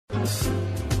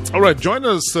All right, join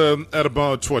us at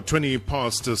about 20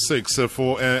 past 6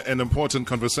 for an important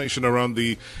conversation around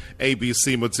the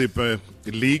ABC Motsepe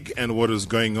League and what is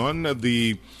going on.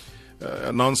 The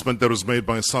announcement that was made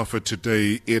by SAFA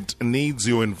today, it needs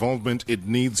your involvement, it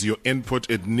needs your input,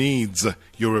 it needs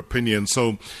your opinion.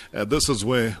 So this is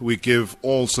where we give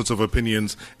all sorts of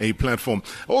opinions a platform.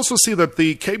 I also see that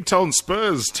the Cape Town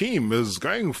Spurs team is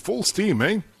going full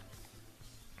steam,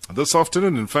 this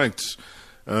afternoon, in fact.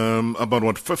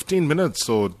 About 15 minutes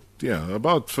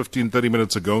about 30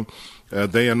 minutes ago,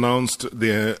 they announced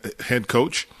their head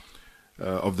coach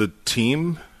of the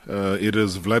team. It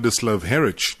is Vladislav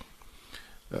Heric,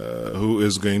 who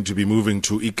is going to be moving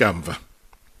to Ikamva.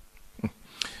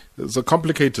 It's a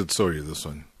complicated story, this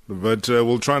one, but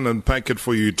we'll try and unpack it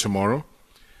for you tomorrow.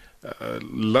 I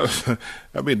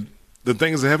mean, the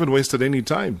thing is, they haven't wasted any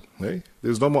time.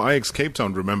 There's no more Ajax Cape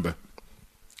Town, remember.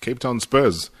 Cape Town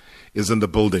Spurs is in the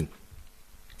building.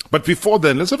 But before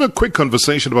then, let's have a quick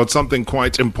conversation about something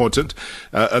quite important.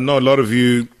 I know a lot of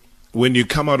you, when you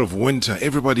come out of winter,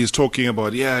 everybody's talking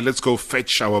about, let's go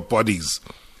fetch our bodies.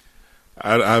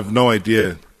 I have no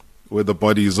idea where the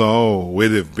bodies are, or where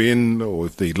they've been, or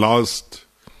if they lost.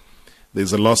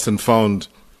 There's a lost and found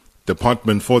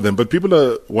department for them. But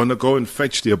people want to go and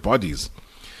fetch their bodies.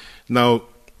 Now,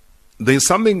 there's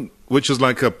something which is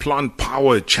like a plant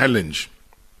power challenge,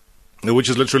 which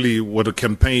is literally what a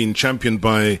campaign championed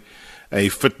by a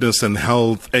fitness and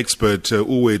health expert,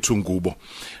 Wethu Ngubo.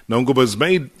 Now, Ngubo has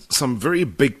made some very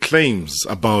big claims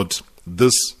about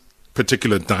this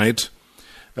particular diet,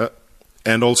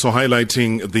 and also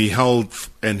highlighting the health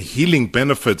and healing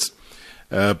benefits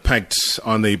packed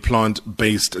on a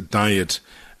plant-based diet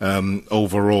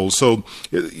overall. So,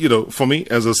 for me,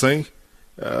 as I say,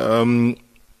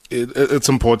 it's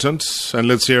important, and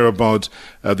let's hear about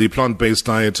the plant-based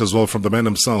diet as well from the man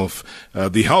himself,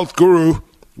 the health guru,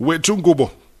 Wethu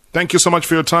Ngubo. Thank you so much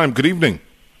for your time. Good evening.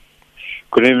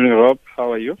 Good evening, Rob.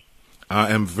 How are you?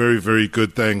 I am very, very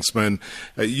good, thanks, man.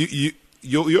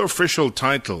 Your official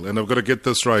title, and I've got to get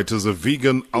this right, is a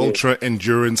vegan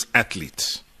ultra-endurance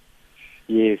athlete.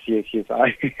 Yes.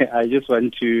 I just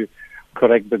want to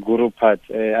correct the guru part.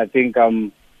 I think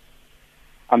I'm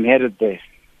headed there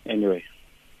anyway.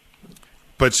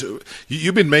 But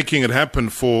you've been making it happen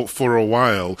for a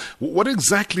while. What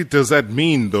exactly does that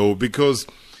mean, though? Because,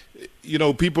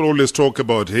 people always talk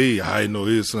about, hey, I know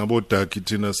this,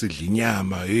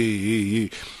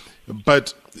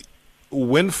 but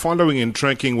when following and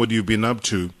tracking what you've been up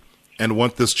to and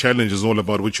what this challenge is all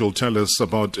about, which you'll tell us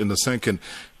about in a second,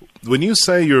 when you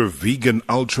say you're a vegan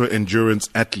ultra-endurance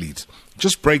athlete,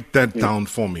 just break that down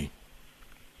for me.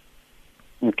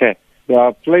 Okay.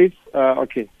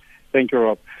 Okay. Thank you,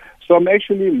 Rob. So I'm going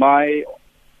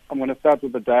to start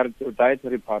with the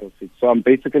dietary part of it. So I'm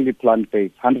basically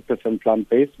plant-based, 100%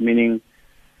 plant-based, meaning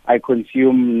I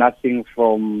consume nothing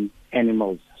from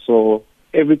animals. So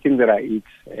everything that I eat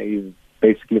is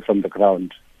basically from the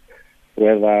ground.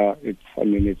 Whether I eat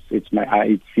seeds,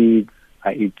 I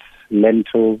eat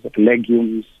lentils,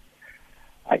 legumes,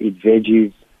 I eat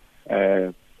veggies,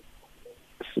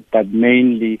 but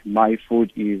mainly my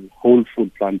food is whole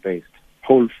food plant-based.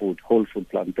 Whole food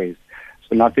plant-based.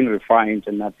 So nothing refined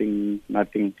and nothing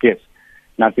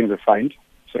refined.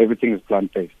 So everything is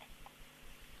plant-based.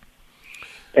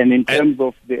 And in terms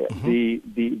of the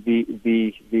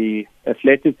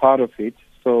athletic part of it,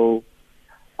 so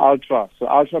ultra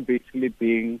basically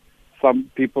being some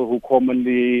people who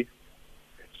commonly,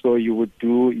 so you would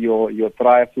do your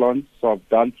triathlons. So I've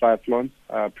done triathlons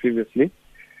previously.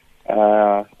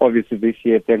 Obviously this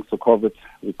year, thanks to COVID,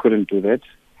 we couldn't do that.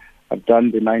 I've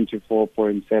done the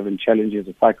 94.7 challenges,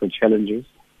 the cycle challenges,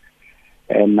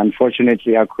 and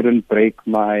unfortunately, I couldn't break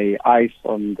my ice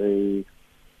on the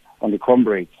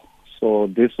comrades. So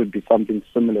this would be something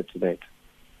similar to that.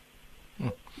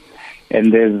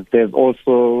 And there's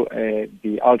also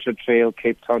the Ultra Trail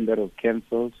Cape Town that was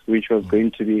cancelled, which was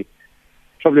going to be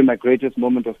probably my greatest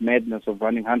moment of madness of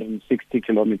running 160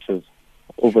 kilometers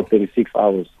over 36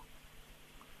 hours.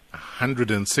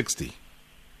 160?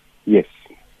 Yes.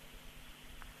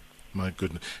 My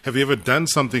goodness. Have you ever done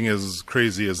something as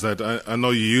crazy as that? I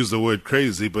know you use the word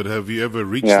crazy, but have you ever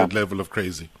reached that level of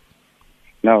crazy?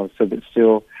 No, so that's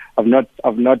still, I've not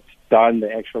done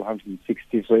the actual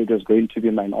 160, so it was going to be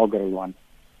my inaugural one.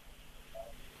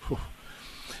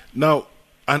 Now,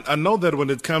 I know that when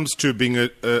it comes to being a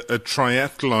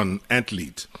triathlon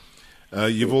athlete,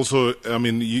 you've also,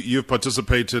 you've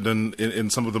participated in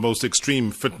some of the most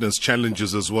extreme fitness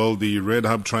challenges as well, the Red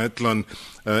Hub Triathlon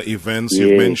events.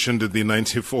 You've mentioned the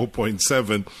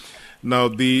 94.7. Now,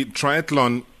 the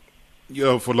triathlon,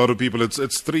 for a lot of people,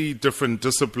 it's three different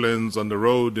disciplines on the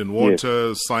road, in water,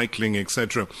 Yes. cycling,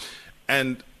 etc.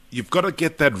 And you've got to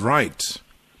get that right.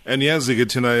 And yes, when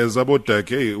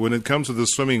it comes to the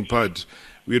swimming part,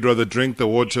 we'd rather drink the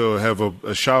water or have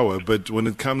a shower. But when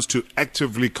it comes to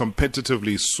actively,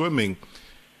 competitively swimming,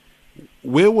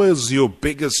 where was your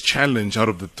biggest challenge out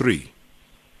of the three?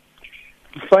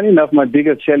 Funny enough, my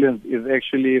biggest challenge is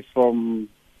actually from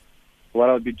what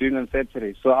I'll be doing on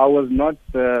Saturday. So I was not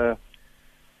the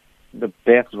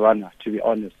best runner, to be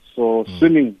honest. So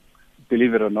swimming,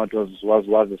 believe it or not,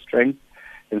 was a strength,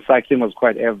 and cycling was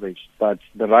quite average. But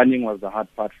the running was the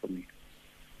hard part for me.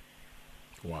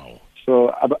 Wow.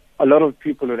 So a lot of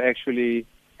people would actually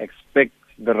expect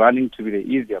the running to be the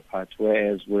easier part,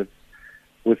 whereas with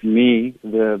me,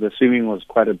 the swimming was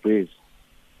quite a breeze.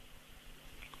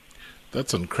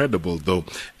 That's incredible, though.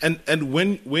 And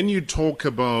when you talk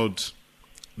about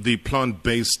the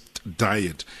plant-based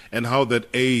diet and how that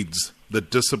aids the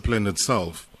discipline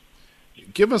itself,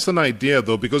 give us an idea,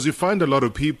 though, because you find a lot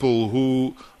of people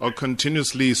who are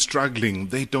continuously struggling.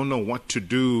 They don't know what to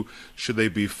do. Should they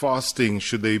be fasting?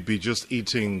 Should they be just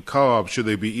eating carbs? Should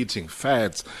they be eating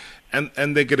fats?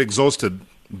 And they get exhausted,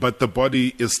 but the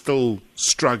body is still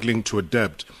struggling to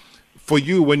adapt. For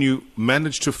you, when you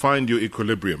managed to find your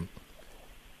equilibrium,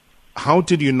 how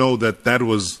did you know that that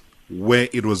was where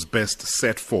it was best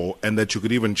set for, and that you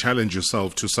could even challenge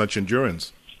yourself to such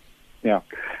endurance? Yeah.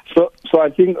 So I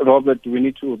think, Robert, we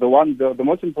need to, the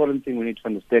most important thing we need to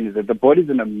understand is that the body is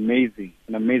an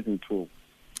amazing tool.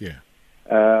 Yeah.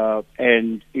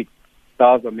 And it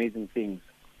does amazing things.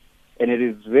 And it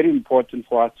is very important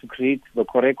for us to create the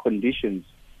correct conditions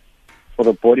for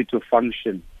the body to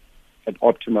function at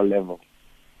optimal level.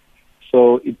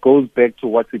 So it goes back to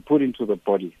what we put into the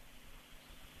body.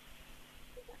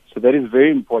 So that is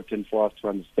very important for us to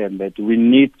understand, that we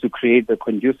need to create the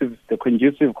conducive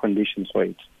conditions for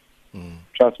it.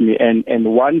 Trust me. And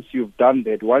once you've done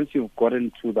that, once you've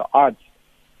gotten to the art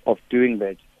of doing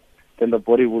that, then the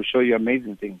body will show you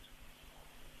amazing things.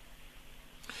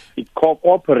 It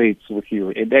cooperates with you.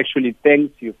 It actually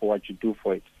thanks you for what you do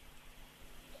for it.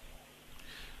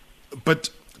 But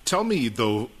tell me,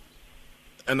 though,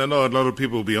 and I know a lot of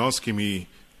people will be asking me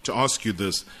to ask you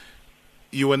this,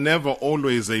 you were never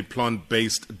always a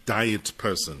plant-based diet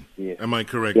person. Yes. Am I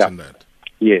correct in that?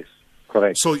 Yes,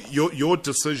 correct. So your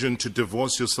decision to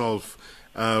divorce yourself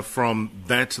from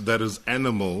that is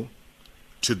animal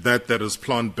to that is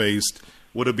plant-based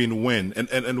would have been when?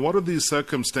 And what are these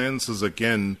circumstances,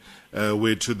 again,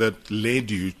 that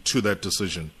led you to that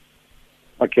decision?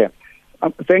 Okay.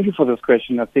 Thank you for this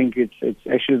question. I think it's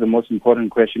actually the most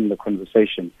important question in the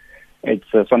conversation.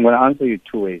 So I'm going to answer you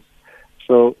two ways.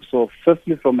 So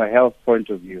firstly, from a health point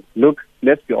of view, look,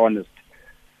 let's be honest.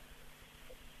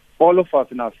 All of us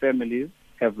in our families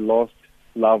have lost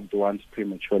loved ones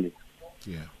prematurely.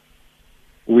 Yeah.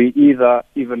 We either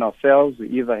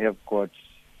have got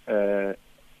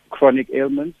chronic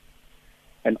ailments,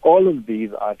 and all of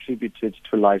these are attributed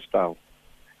to lifestyle.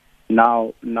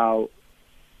 Now,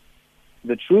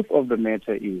 the truth of the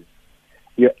matter is,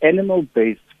 your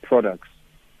animal-based products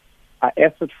are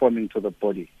acid-forming to the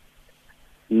body.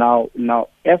 Now,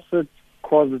 acid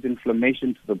causes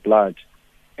inflammation to the blood,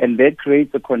 and that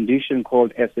creates a condition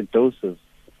called acidosis.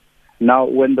 Now,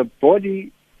 when the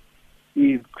body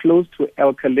is close to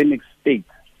alkalinic state,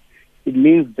 it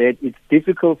means that it's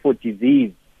difficult for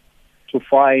disease to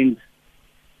find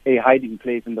a hiding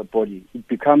place in the body. It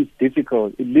becomes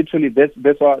difficult. It literally,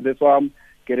 that's why I'm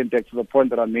getting back to the point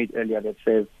that I made earlier that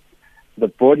says the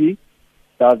body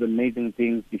does amazing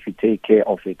things if you take care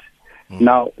of it.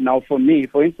 Now for me,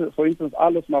 for instance, I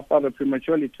lost my father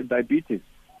prematurely to diabetes.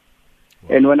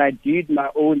 Wow. And when I did my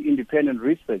own independent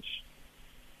research,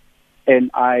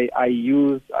 and I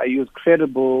use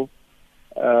credible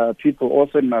people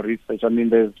also in my research. I mean,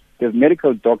 there's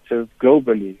medical doctors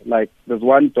globally. Like there's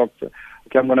one doctor.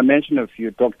 Okay, I'm going to mention a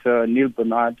few: Dr. Neil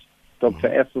Bernard, Dr.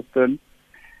 Esselstyn,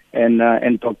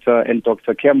 and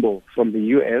Dr. Campbell from the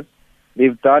U.S.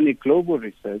 They've done a global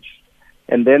research,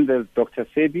 and then there's Dr.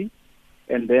 Sebi,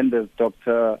 and then there's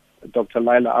Dr.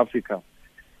 Lila Africa.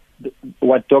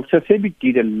 What Dr. Sebi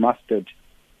did and mastered,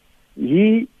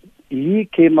 he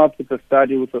came up with a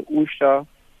study with the USHA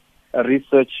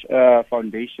Research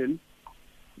Foundation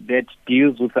that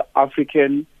deals with the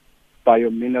African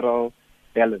biomineral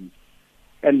balance.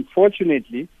 And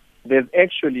fortunately, there's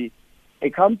actually a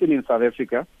company in South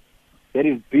Africa that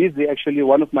is busy, actually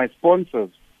one of my sponsors,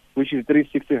 which is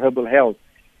 360 Herbal Health,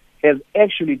 has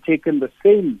actually taken the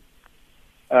same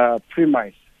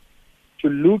premise to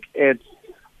look at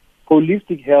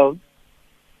holistic health,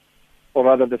 or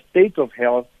rather the state of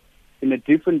health in a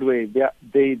different way.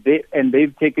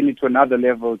 They've taken it to another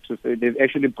level to say they've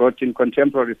actually brought in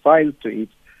contemporary science to it,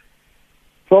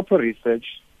 proper research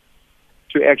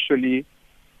to actually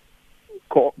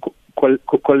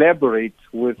collaborate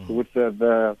with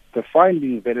the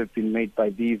findings that have been made by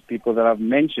these people that I've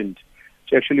mentioned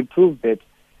to actually prove that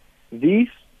this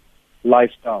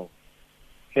lifestyle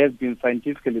has been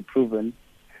scientifically proven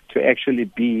to actually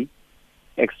be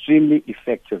extremely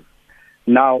effective.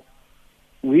 Now,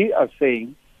 we are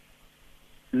saying,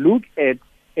 look at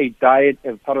a diet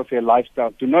as part of a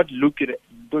lifestyle. Do not look at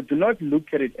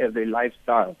it as a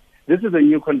lifestyle. This is a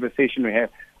new conversation we have.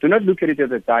 Do not look at it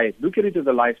as a diet. Look at it as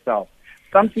a lifestyle,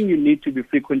 something you need to be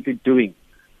frequently doing.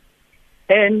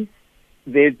 And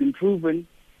they've been proven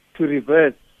to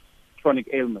reverse chronic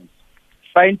ailments,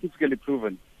 scientifically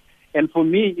proven. And for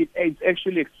me, it's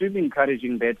actually extremely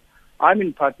encouraging that I'm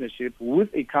in partnership with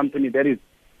a company that is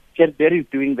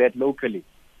doing that locally.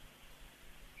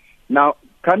 Now,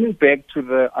 coming back to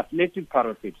the athletic part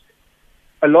of it,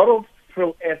 a lot of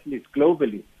pro athletes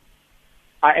globally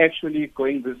are actually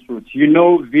going this route. You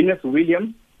know, Venus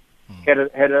Williams had an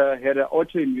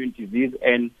autoimmune disease,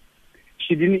 and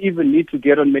she didn't even need to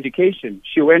get on medication.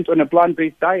 She went on a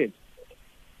plant-based diet,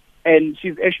 and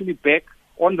she's actually back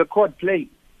on the court playing.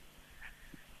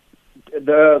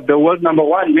 The world number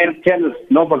one men's tennis,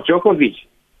 Novak Djokovic,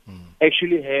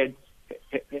 actually had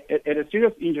a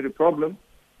serious injury problem,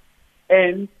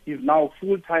 and he's now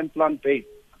full-time plant-based.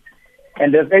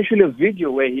 And there's actually a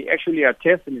video where he actually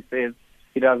attests and he says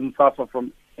he doesn't suffer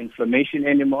from inflammation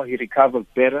anymore. He recovers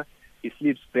better. He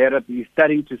sleeps better. He's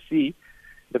starting to see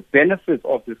the benefits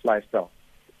of this lifestyle.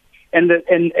 And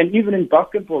even in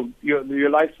basketball, your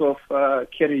likes of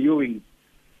Kerry Ewing,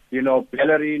 you know,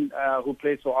 Bellerin, who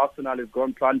plays for Arsenal, has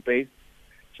gone plant-based.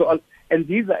 So, and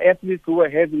these are athletes who are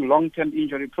having long-term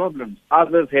injury problems.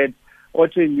 Others had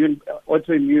autoimmune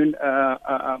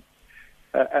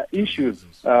issues.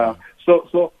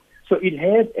 So it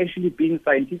has actually been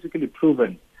scientifically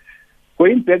proven.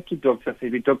 Going back to Dr.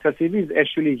 Sebi, Dr. Sebi has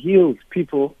actually healed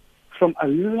people from a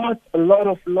lot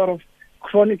of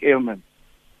chronic ailments,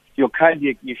 your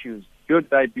cardiac issues, your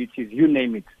diabetes, you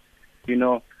name it, you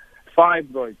know,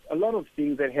 fibroids, a lot of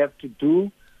things that have to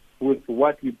do with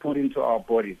what we put into our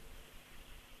bodies.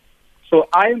 So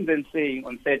I am then saying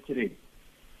on Saturday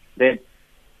that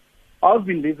I've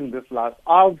been living this life.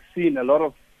 I've seen a lot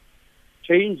of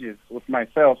changes with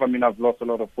myself. I mean, I've lost a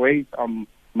lot of weight.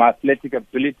 My athletic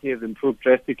ability has improved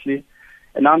drastically.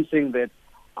 And I'm saying that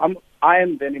I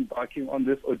am then embarking on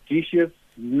this audacious,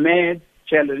 mad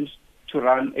challenge to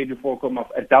run 84,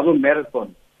 a double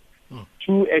marathon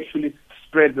to actually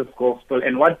spread this gospel.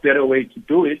 And what better way to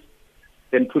do it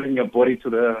than putting your body to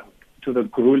the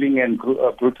grueling and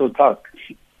brutal task.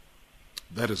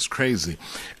 That is crazy.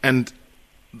 And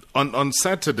on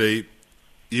Saturday,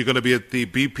 you're going to be at the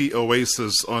BP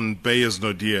Oasis on Beyers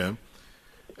Naudé.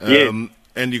 Yes.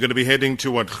 And you're going to be heading to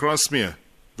what, Grasmere,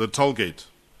 the toll gate?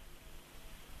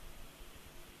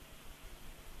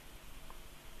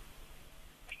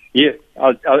 Yes,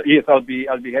 I'll be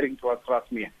heading towards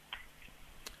Grasmere.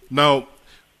 Now,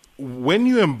 when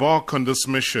you embark on this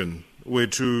mission,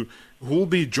 who'll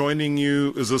be joining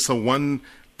you? Is this a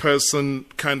one-person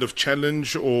kind of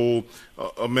challenge, or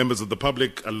are members of the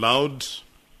public allowed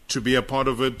to be a part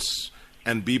of it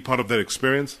and be part of that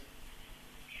experience?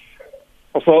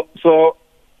 So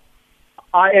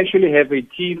I actually have a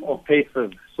team of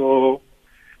pacers. So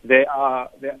there are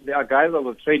guys I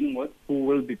was training with who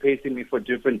will be pacing me for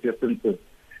different distances.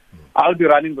 I'll be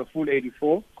running the full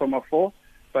 84,4,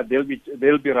 but they'll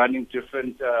be running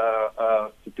different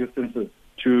distances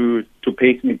to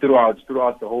pace me throughout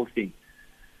the whole thing.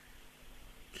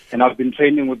 And I've been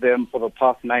training with them for the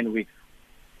past 9 weeks.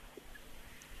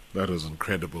 That is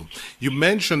incredible. You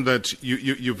mentioned that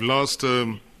you've lost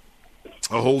a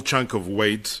whole chunk of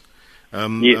weight.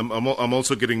 Yes. I'm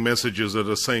also getting messages that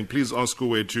are saying, please ask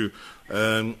Wethu,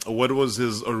 what was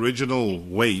his original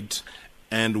weight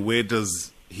and where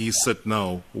does he sit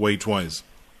now weight-wise?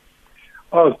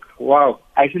 Oh, wow.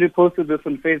 I actually posted this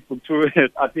on Facebook too,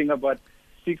 I think about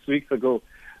 6 weeks ago.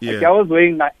 Yeah. Like I was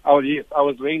weighing 98.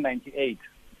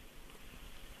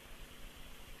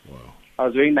 Wow. I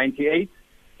was weighing 98.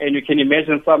 And you can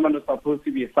imagine someone who's supposed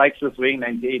to be a cyclist weighing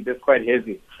 98. That's quite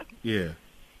heavy. Yeah.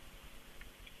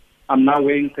 I'm now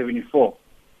weighing 74.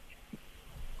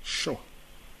 Sure.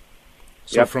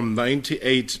 So from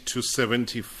 98 to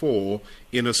 74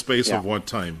 in a space of what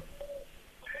time?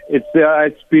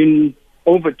 It's been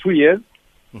over 2 years.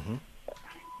 Mm-hmm.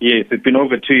 Yes, it's been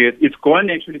over 2 years. It's gone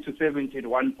actually to 70 at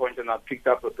one point, and I've picked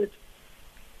up a bit.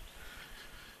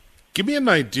 Give me an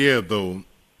idea, though.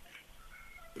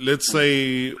 let's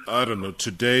say, I don't know,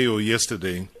 today or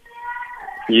yesterday.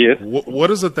 Yes.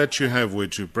 What is it that you have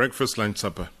with you? Breakfast, lunch,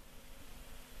 supper?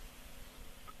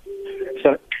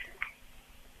 So,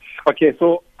 okay,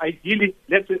 so ideally,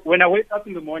 when I wake up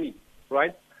in the morning,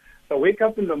 right? So I wake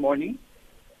up in the morning,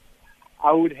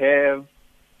 I would have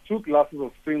 2 glasses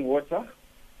of spring water,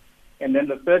 and then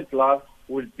the third glass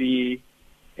would be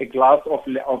a glass of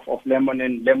lemon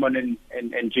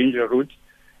and ginger root,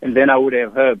 and then I would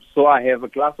have herbs. So I have a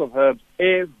glass of herbs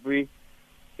every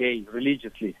day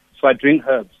religiously. So I drink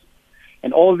herbs,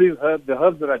 and all these herbs, the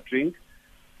herbs that I drink,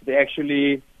 they're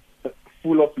actually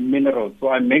full of minerals. So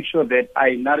I make sure that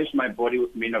I nourish my body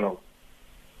with minerals.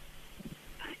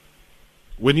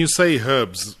 When you say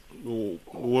herbs,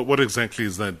 what exactly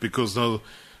is that? Because now,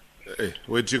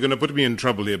 wait, you're going to put me in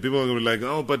trouble here. People are going to be like,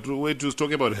 oh, but wait, who's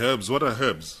talking about herbs? What are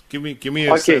herbs? Give me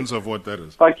a sense of what that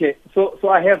is. Okay, so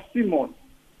I have sea moss.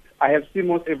 I have sea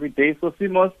moss every day. So sea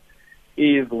moss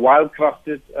is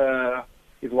wildcrafted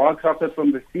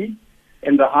from the sea,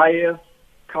 and the highest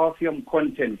calcium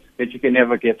content that you can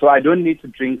ever get. So I don't need to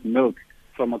drink milk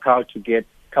from a cow to get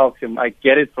calcium. I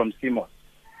get it from sea moss.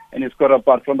 And it's got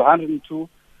about, from the 102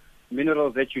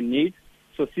 minerals that you need,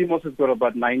 so sea moss has got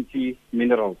about 90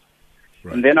 minerals.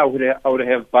 Right. And then I would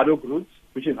have burdock roots,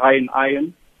 which is high in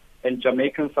iron, and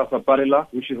Jamaican sarsaparilla,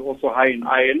 which is also high in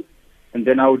iron. And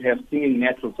then I would have stinging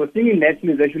nettle. So stinging nettle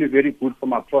is actually very good for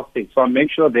my prostate. So I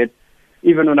make sure that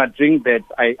even when I drink that,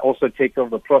 I also take care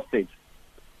of the prostate.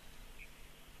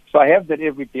 So I have that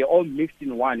every day, all mixed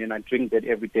in one, and I drink that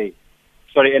every day.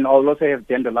 Sorry, and I'll also have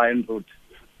dandelion root.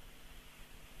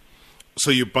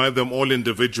 So you buy them all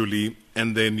individually,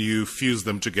 and then you fuse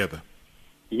them together?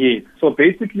 Yes. So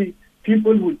basically,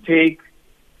 people would take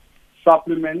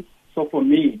supplements. So for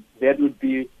me, that would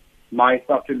be my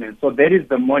supplement. So that is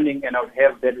the morning, and I would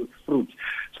have that with fruit.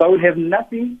 So I would have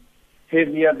nothing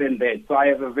heavier than that. So I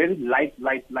have a very light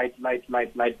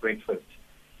breakfast.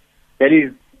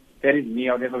 That is me.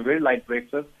 I would have a very light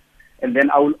breakfast, and then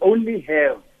I will only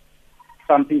have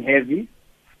something heavy,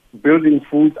 building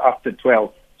foods after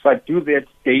 12. So I do that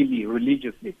daily,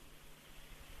 religiously.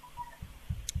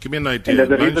 Give me an idea.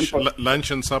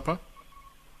 Lunch and supper?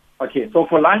 Okay, so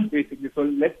for lunch, basically, so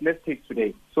let's take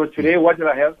today. So today, what did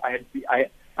I have? I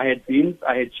had beans,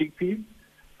 I had chickpeas,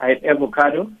 I had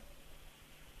avocado.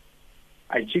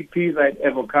 I had chickpeas, I had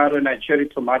avocado, and I had cherry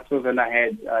tomatoes, and I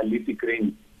had leafy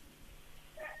greens.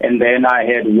 And then I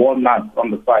had walnuts on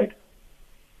the side.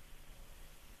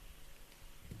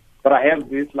 But I have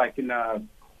this like in a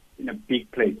big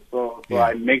plate. So yeah.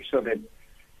 I make sure that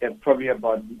there's probably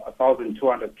about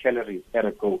 1,200 calories at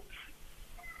a go.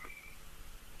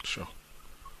 Sure.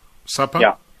 Supper?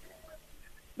 Yeah.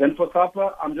 Then for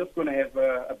supper, I'm just going to have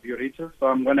a burrito. So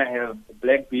I'm going to have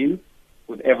black beans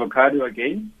with avocado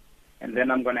again. And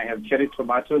then I'm going to have cherry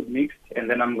tomatoes mixed. And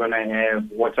then I'm going to have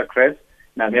watercress.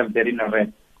 And I'll have that in a wrap.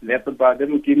 That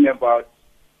will give me about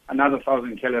another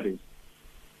 1,000 calories.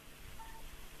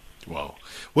 Wow.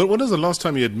 Well, when was the last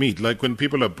time you had meat? Like when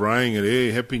people are bragging,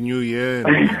 hey, Happy New Year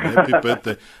and Happy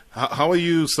Birthday. How are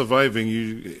you surviving?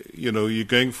 You're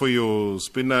going for your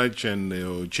spinach and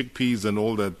your chickpeas and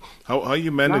all that. How are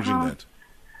you managing that?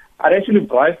 I'd actually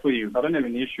buy for you. I don't have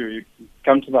an issue. You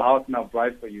come to the house and I'll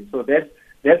buy for you. So that's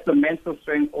the mental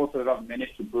strength also that I've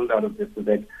managed to build out of this, so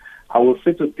that I will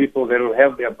sit with people that will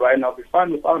have their bride and I'll be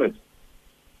fine without it.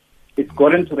 It's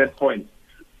gotten to that point.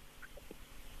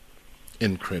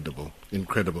 Incredible.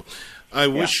 I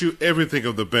wish you everything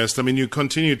of the best. I mean, you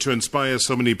continue to inspire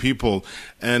so many people.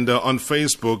 And on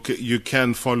Facebook, you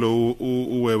can follow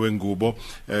Wethu Ngubo.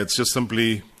 It's just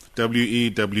simply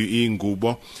WEWE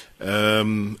Ngubo.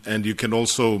 And you can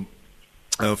also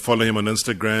follow him on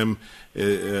Instagram.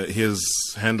 His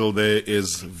handle there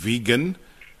is vegan_Wethu.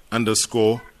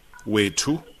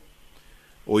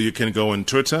 Or you can go on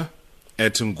Twitter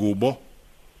 @Ngubo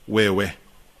Wewe.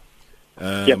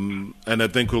 And I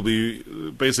think we'll be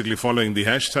basically following the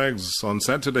hashtags on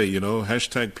Saturday,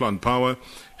 #PlantPower,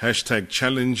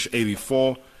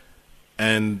 #Challenge84.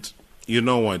 And you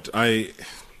know what?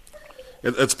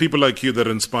 It's people like you that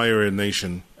inspire a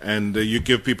nation, and you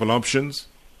give people options.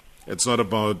 It's not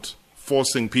about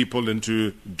forcing people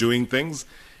into doing things.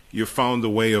 You found a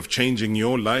way of changing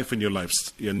your life and your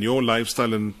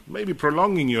lifestyle, and maybe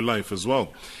prolonging your life as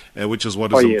well, which is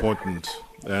what is important.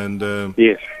 And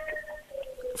yes.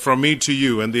 From me to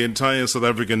you and the entire South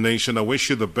African nation, I wish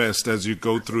you the best as you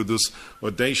go through this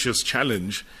audacious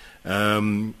challenge.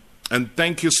 And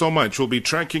thank you so much. We'll be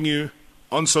tracking you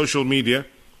on social media,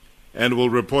 and we'll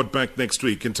report back next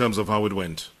week in terms of how it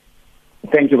went.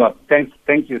 Thank you, Bob. Thank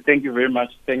you very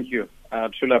much. Thank you. I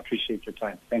truly appreciate your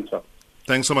time. Thanks, Bob.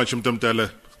 Thanks so much,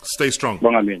 Mtumtala. Stay strong.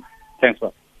 Thanks,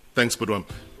 sir. Thanks, Budwam.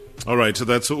 All right, so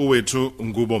that's Wethu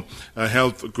Ngubo, a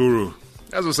health guru.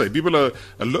 As I say, people are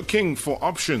looking for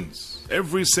options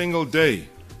every single day.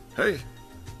 Hey,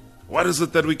 what is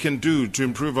it that we can do to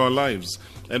improve our lives?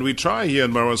 And we try here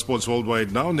in Marawa Sports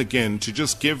Worldwide now and again to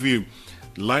just give you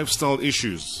lifestyle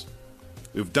issues.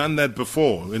 We've done that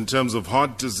before in terms of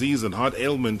heart disease and heart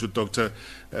ailment with Dr.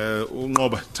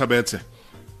 Tabete.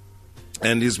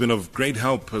 And he's been of great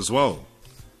help as well.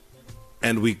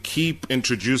 And we keep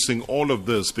introducing all of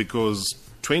this because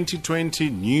 2020,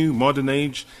 new, modern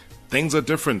age, things are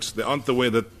different. They aren't the way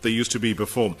that they used to be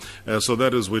before. So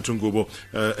that is Wethu Ngubo,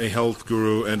 a health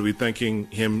guru, and we're thanking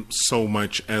him so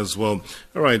much as well.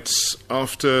 All right,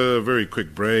 after a very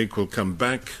quick break, we'll come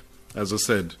back. As I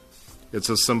said, it's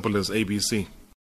as simple as ABC.